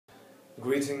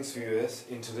Greetings viewers.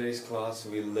 In today's class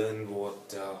we'll learn what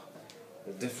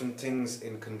the different things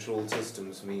in control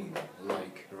systems mean,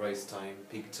 like rise time,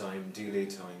 peak time, delay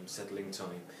time, settling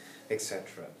time,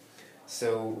 etc.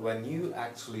 So when you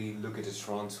actually look at a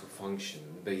transfer function,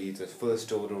 be it a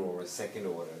first order or a second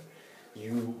order,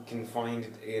 you can find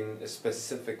it in a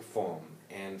specific form,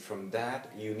 and from that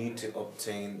you need to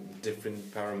obtain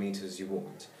different parameters you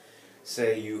want.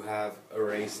 Say you have a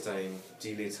rise time,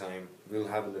 delay time. We'll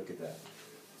have a look at that.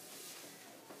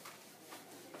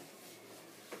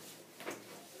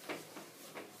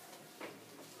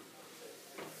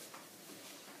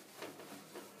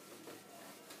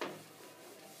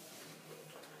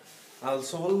 I'll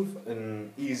solve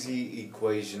an easy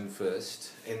equation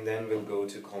first, and then we'll go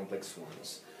to complex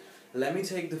ones. Let me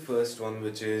take the first one,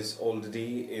 which is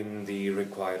already in the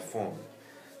required form.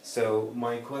 So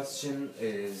my question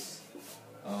is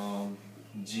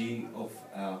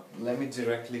let me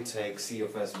directly take C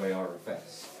of S by R of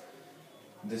S.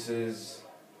 This is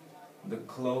the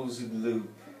closed loop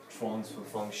transfer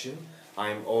function.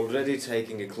 I'm already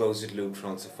taking a closed loop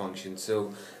transfer function,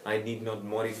 so I need not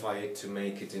modify it to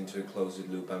make it into a closed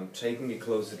loop. I'm taking a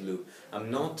closed loop. I'm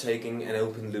not taking an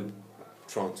open loop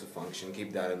transfer function,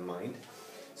 keep that in mind.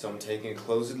 So I'm taking a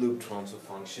closed loop transfer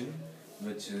function,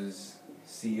 which is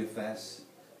C of S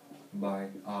by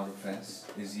R of S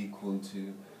is equal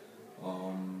to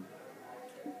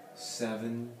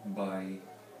 7 by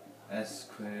S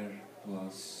squared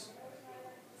plus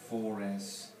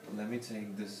 4S. Let me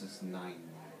take this as 9,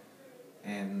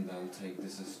 and I'll take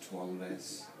this as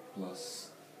 12S plus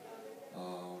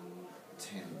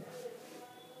 10.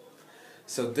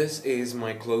 So this is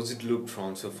my closed loop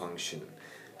transfer function.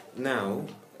 Now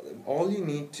all you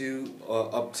need to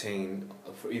obtain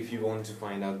if you want to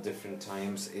find out different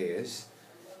times is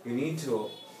you need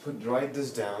to write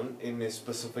this down in a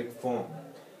specific form.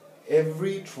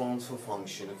 Every transfer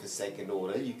function of a second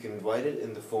order, you can write it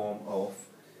in the form of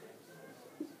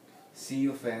C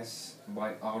of S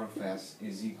by R of S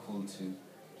is equal to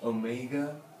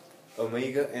omega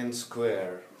n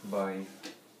square by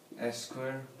S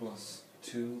square plus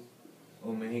 2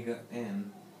 omega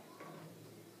n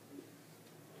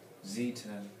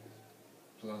zeta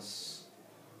plus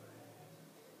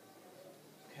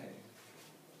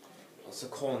a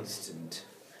constant.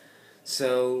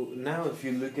 So now if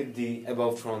you look at the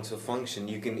above transfer function,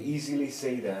 you can easily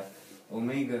say that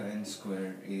omega n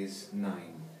square is 9.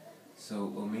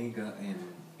 So omega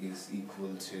n is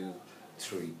equal to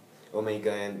 3.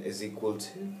 Omega n is equal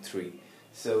to 3.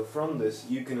 So from this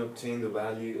you can obtain the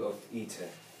value of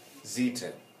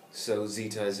zeta. So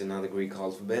zeta is another Greek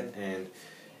alphabet, and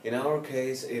in our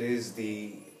case it is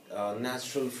the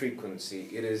natural frequency.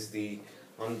 It is the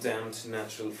undamped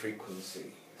natural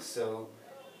frequency. So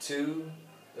 2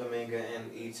 omega n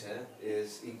eta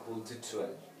is equal to 12.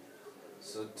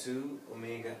 So 2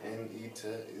 omega n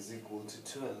eta is equal to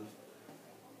 12.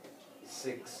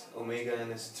 6 omega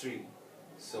n is 3.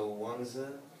 So 1 z,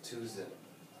 2 z.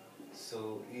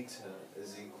 So eta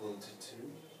is equal to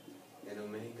 2, and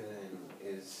omega n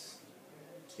is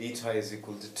eta is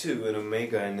equal to 2, and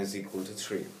omega n is equal to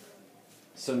 3.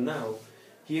 So now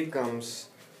here comes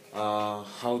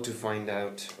how to find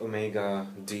out omega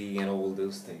d and all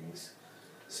those things.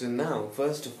 So now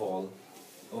first of all,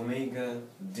 omega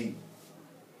d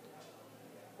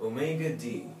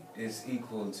is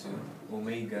equal to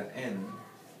omega n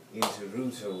into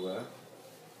root over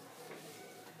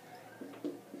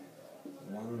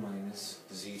 1 minus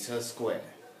zeta square.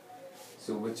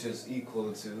 So which is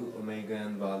equal to omega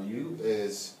n value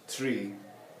is 3,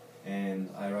 and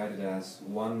I write it as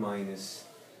 1 minus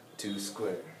 2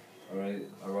 square.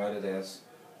 I write it as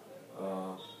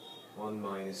 1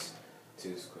 minus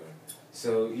 2 square.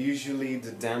 So usually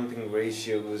the damping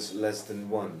ratio is less than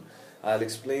 1. I'll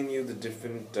explain you the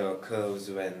different curves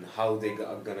when how they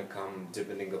are gonna come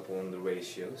depending upon the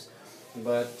ratios.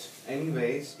 But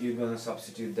anyways, you're gonna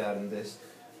substitute that in this.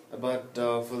 But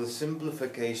for the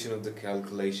simplification of the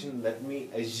calculation, let me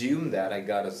assume that I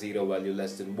got a zero value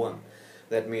less than 1.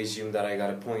 Let me assume that I got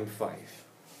a 0.5.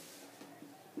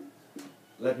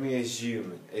 Let me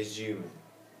assume it.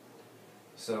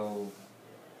 So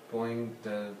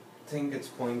think it's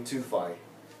 0.25,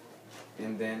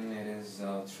 and then it is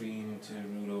 3 into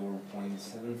root over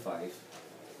 0.75.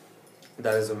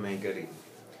 That is omega d.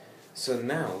 So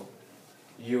now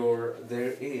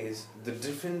there is the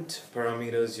different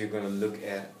parameters you're going to look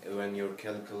at when you're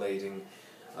calculating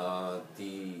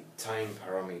the time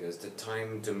parameters, the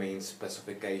time domain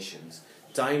specifications.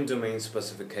 Time domain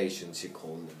specifications you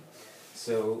call them.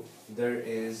 So there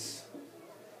is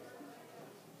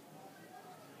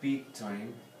peak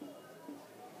time,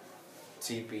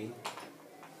 Tp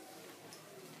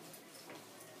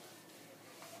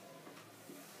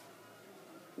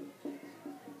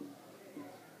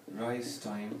rise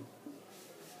time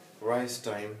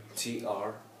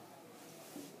Tr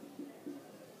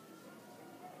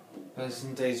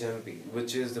percentage MP,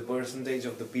 which is the percentage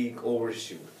of the peak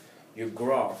overshoot. You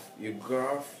graph.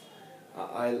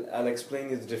 I'll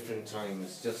explain it different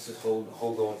times. Just to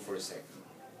hold on for a second.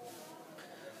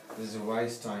 This is the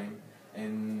rise time,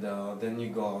 and then you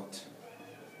got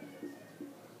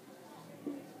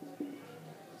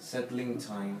settling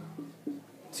time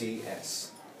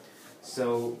Ts.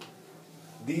 So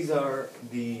these are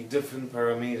the different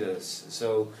parameters.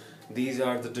 So these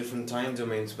are the different time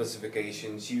domain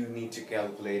specifications you need to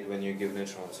calculate when you're given a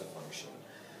transfer function.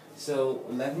 So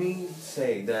let me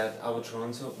say that our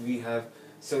transfer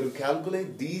so to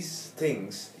calculate these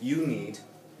things you need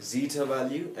zeta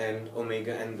value and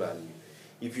omega n value.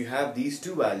 If you have these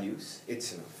two values,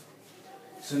 it's enough.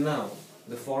 So now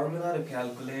the formula to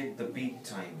calculate the peak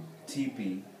time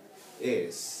Tp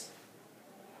is,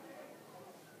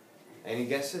 any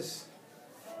guesses?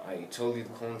 I told you the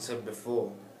concept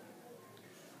before.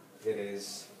 It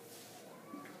is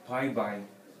pi by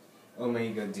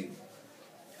omega d.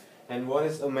 And what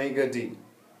is omega d?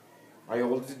 I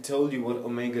already told you what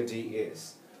omega d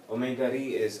is. Omega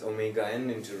d is omega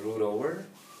n into root over,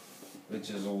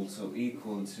 which is also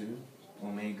equal to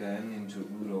omega n into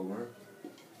root over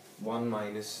 1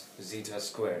 minus zeta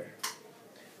square.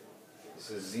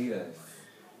 This is zeta,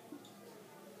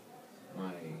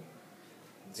 my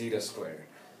zeta square.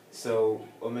 So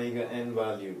omega n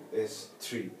value is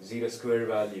 3. Zeta square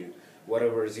value,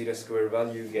 whatever zeta square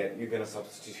value you get, you're going to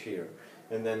substitute here.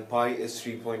 And then pi is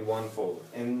 3.14.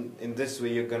 And in this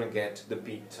way you're going to get the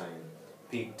peak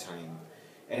time.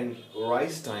 And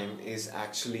rise time is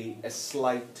actually a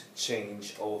slight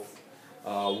change of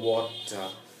what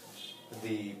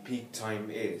the peak time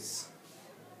is.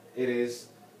 It is,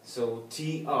 so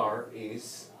Tr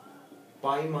is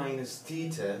pi minus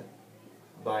theta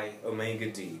by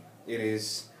omega d. It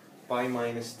is pi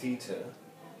minus theta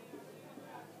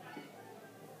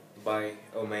by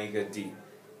omega d.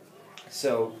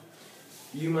 So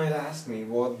you might ask me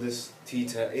what this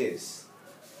theta is.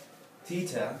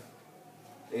 Theta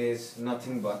is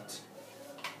nothing but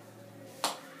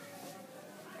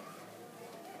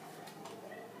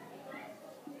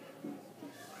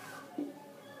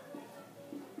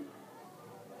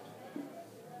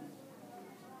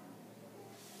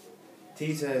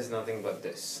theta is nothing but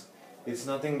this. It's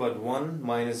nothing but 1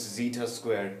 minus zeta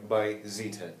square by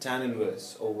zeta, tan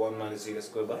inverse, or 1 minus zeta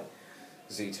square by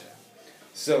zeta.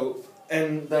 So,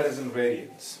 and that is in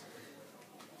radians.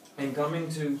 And coming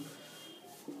to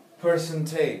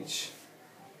percentage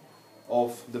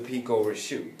of the peak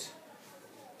overshoot,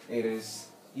 it is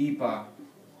e power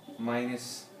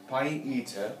minus pi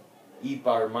eta, e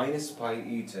power minus pi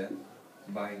eta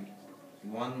by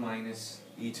 1 minus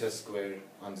eta square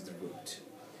under the root.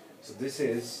 So this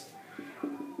is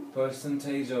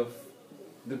percentage of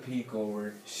the peak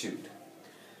overshoot.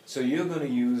 So you're going to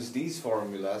use these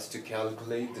formulas to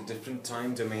calculate the different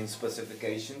time domain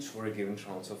specifications for a given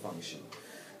transfer function.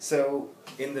 So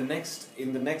in the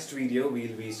next video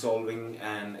we'll be solving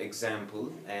an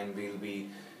example, and we'll be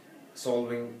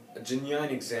solving a genuine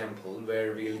example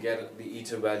where we'll get the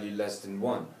eta value less than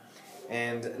 1.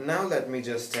 And now let me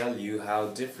just tell you how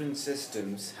different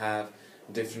systems have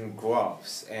different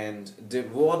graphs and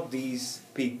what these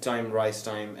peak time, rise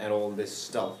time and all this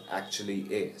stuff actually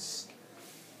is.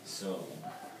 So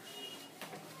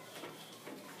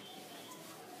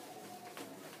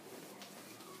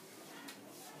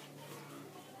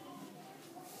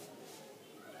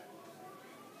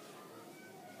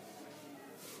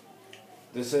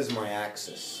this is my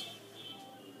axis,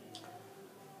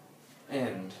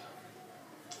 and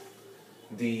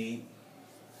the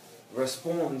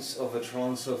response of a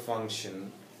transfer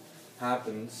function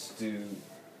happens to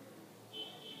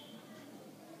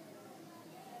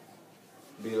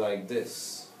be like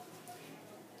this.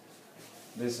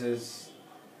 This is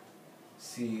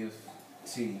C of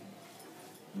t,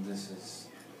 this is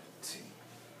t.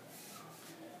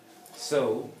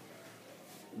 So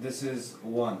this is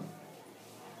 1,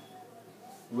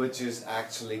 which is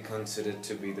actually considered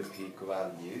to be the peak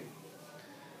value,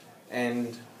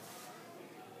 and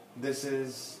this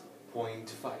is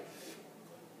 0.5.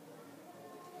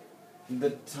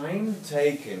 The time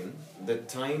taken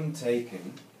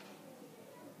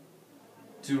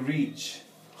to reach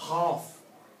half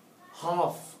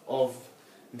of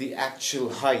the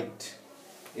actual height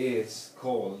is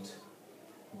called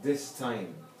this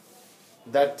time.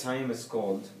 That time is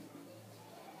called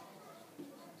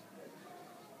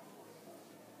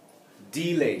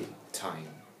delay time.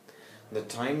 The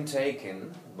time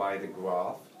taken by the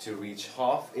graph to reach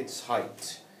half its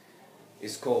height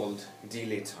is called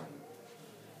delay time.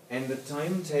 And the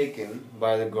time taken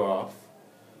by the graph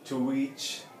to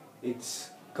reach its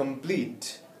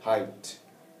complete height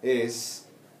is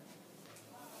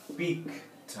peak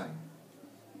time.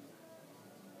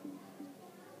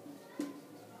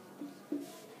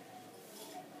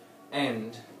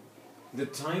 And the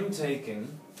time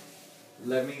taken,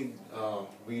 let me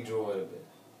redraw it a bit.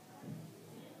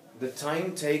 The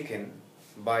time taken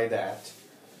by that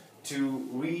to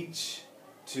reach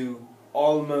to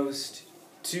almost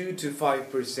 2 to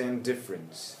 5%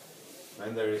 difference,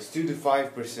 and there is 2 to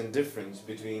 5% difference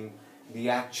between the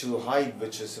actual height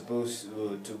which is supposed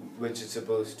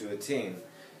to attain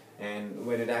and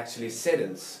when it actually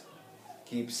settles,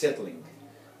 keeps settling.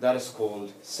 That is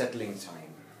called settling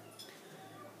time.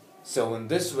 So in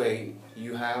this way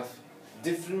you have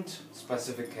different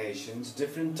specifications,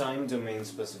 different time domain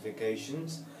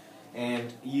specifications,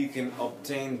 and you can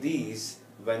obtain these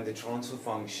when the transfer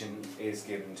function is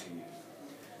given to you.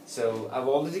 So I've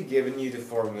already given you the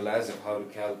formulas of how to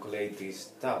calculate these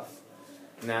stuff.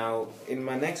 Now in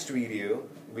my next video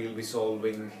we'll be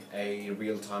solving a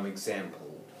real-time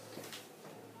example.